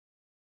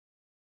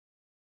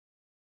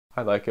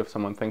I like if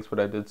someone thinks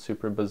what I did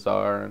super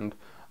bizarre and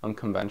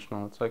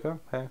unconventional. It's like, oh,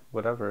 hey,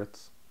 whatever.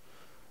 It's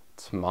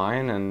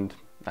mine, and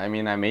I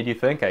mean, I made you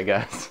think, I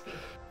guess.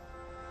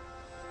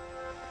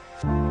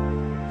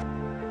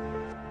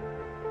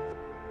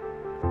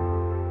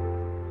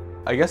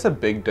 I guess a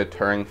big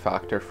deterring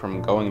factor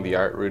from going the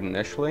art route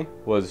initially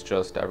was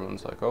just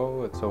everyone's like,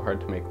 oh, it's so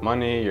hard to make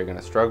money, you're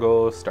gonna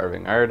struggle,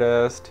 starving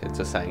artist, it's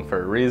a saying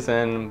for a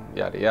reason,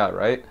 yada yada,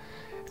 right?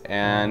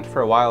 And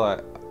for a while,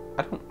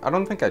 I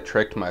don't think I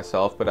tricked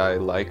myself, but I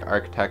like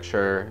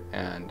architecture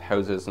and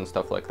houses and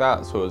stuff like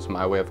that, so it was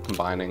my way of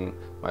combining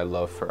my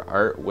love for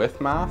art with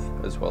math,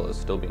 as well as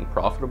still being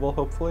profitable,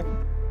 hopefully.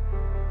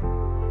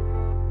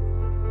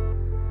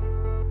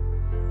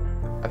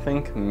 I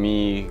think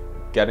me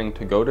getting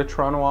to go to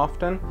Toronto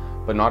often,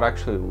 but not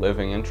actually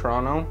living in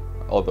Toronto,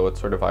 although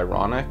it's sort of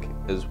ironic,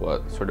 is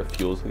what sort of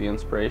fuels the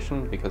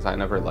inspiration, because I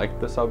never liked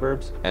the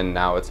suburbs, and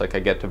now it's like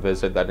I get to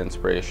visit that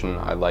inspiration,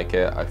 I like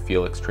it, I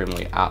feel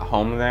extremely at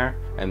home there,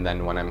 and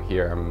then when I'm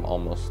here I'm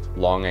almost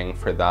longing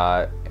for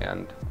that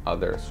and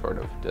other sort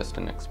of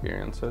distant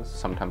experiences.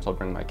 Sometimes I'll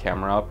bring my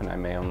camera up and I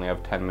may only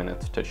have 10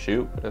 minutes to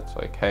shoot, but it's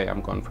like, hey,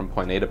 I'm going from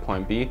point A to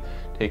point B,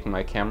 taking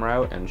my camera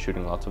out and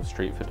shooting lots of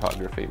street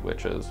photography,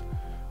 which is,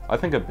 I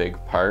think, a big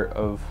part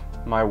of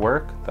my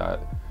work, that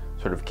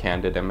sort of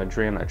candid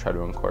imagery, and I try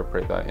to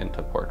incorporate that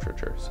into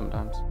portraiture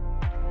sometimes.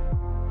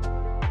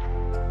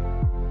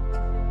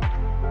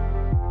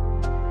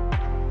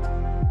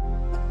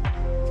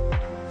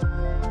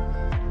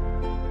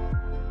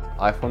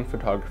 iPhone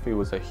photography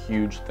was a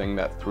huge thing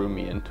that threw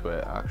me into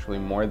it, actually,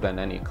 more than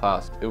any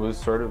class. It was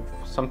sort of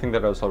something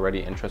that I was already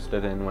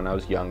interested in when I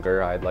was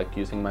younger. I liked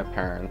using my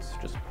parents'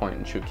 just point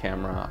and shoot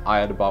camera. I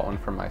had bought one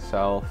for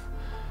myself.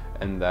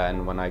 And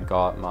then when I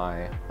got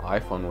my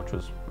iPhone, which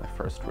was my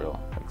first real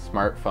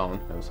smartphone,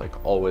 it was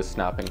like always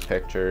snapping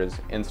pictures.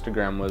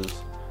 Instagram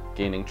was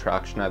gaining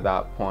traction at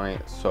that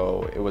point,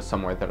 so it was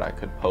somewhere that I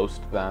could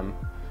post them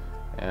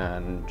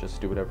and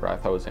just do whatever I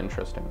thought was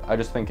interesting. I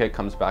just think it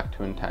comes back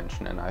to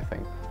intention, and I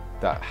think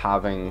that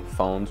having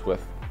phones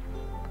with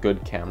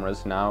good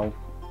cameras now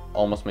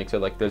almost makes it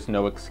like there's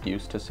no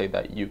excuse to say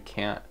that you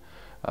can't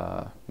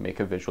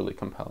make a visually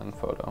compelling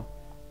photo.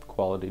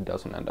 Quality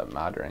doesn't end up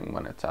mattering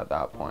when it's at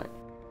that point.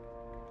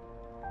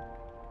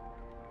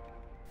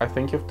 I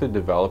think you have to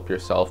develop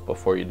yourself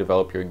before you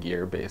develop your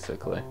gear,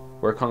 basically.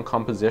 Work on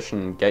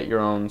composition, get your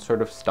own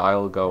sort of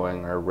style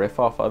going, or riff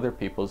off other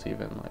people's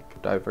even,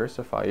 like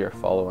diversify your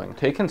following.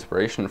 Take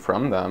inspiration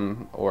from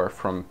them, or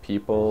from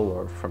people,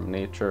 or from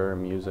nature,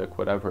 music,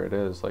 whatever it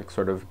is, like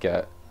sort of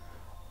get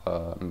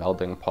a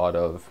melding pot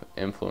of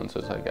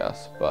influences, I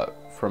guess. But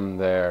from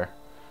there,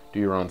 do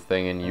your own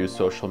thing and use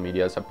social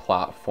media as a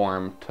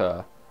platform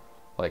to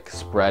like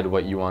spread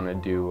what you want to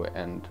do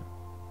and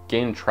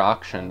gain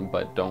traction,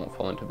 but don't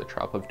fall into the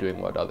trap of doing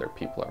what other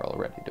people are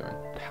already doing.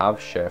 Have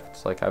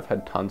shifts. Like, I've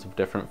had tons of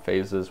different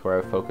phases where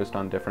I've focused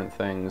on different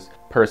things.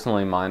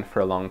 Personally, mine for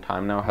a long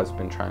time now has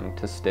been trying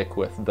to stick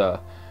with the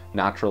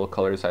natural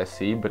colors I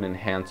see, but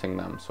enhancing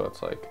them. So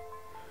it's like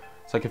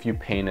if you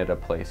painted a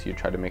place, you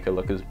try to make it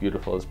look as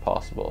beautiful as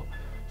possible.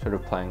 Sort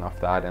of playing off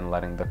that and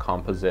letting the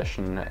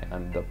composition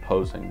and the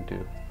posing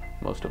do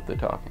most of the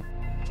talking.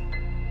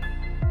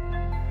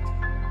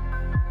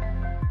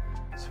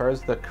 As far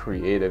as the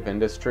creative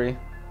industry,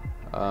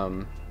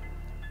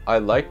 I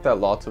like that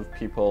lots of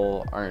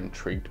people are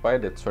intrigued by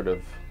it. It's sort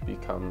of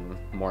become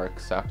more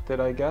accepted,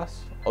 I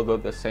guess. Although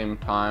at the same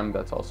time,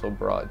 that's also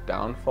brought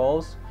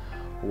downfalls,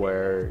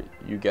 where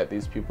you get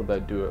these people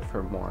that do it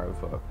for more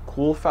of a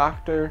cool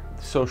factor.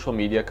 Social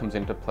media comes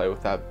into play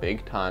with that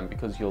big time,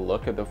 because you'll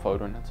look at the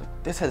photo and it's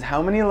like, this has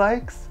how many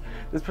likes?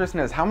 This person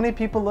has how many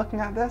people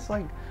looking at this?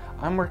 Like,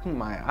 I'm working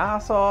my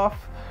ass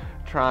off,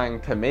 trying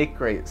to make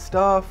great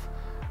stuff,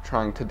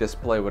 trying to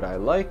display what I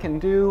like and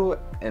do,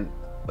 and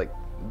like,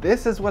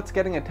 this is what's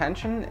getting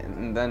attention,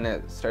 and then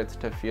it starts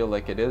to feel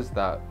like it is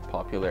that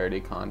popularity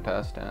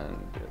contest, and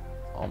it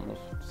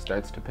almost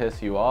starts to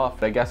piss you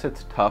off. I guess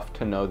it's tough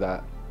to know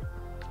that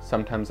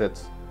sometimes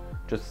it's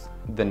just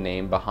the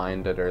name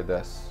behind it, or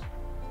this,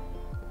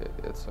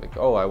 it's like,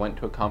 oh, I went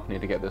to a company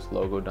to get this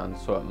logo done,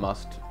 so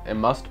it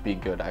must be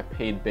good. I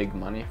paid big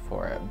money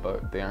for it,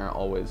 but they aren't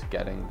always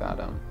getting that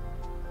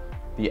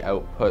the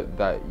output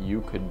that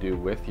you could do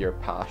with your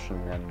passion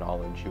and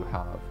knowledge you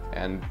have.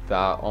 And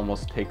that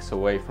almost takes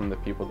away from the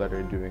people that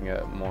are doing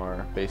it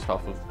more based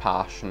off of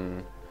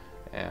passion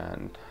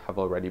and have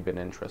already been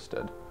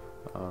interested.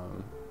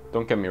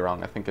 Don't get me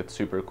wrong, I think it's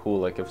super cool,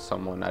 like if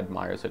someone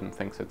admires it and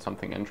thinks it's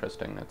something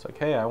interesting, it's like,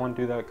 hey, I want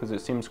to do that because it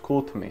seems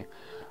cool to me.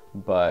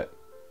 But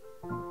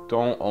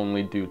don't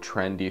only do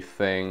trendy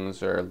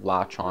things or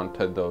latch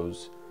onto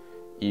those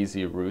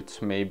easy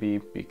routes maybe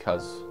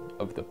because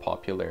of the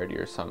popularity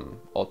or some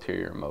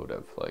ulterior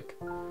motive. Like,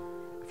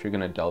 if you're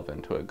gonna delve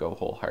into it, go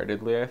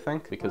wholeheartedly, I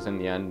think, because in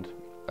the end,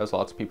 as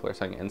lots of people are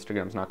saying,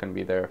 Instagram's not gonna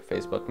be there,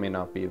 Facebook may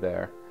not be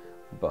there,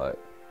 but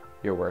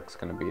your work's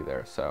gonna be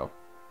there. So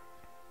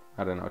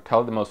I don't know,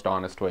 tell it the most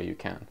honest way you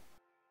can.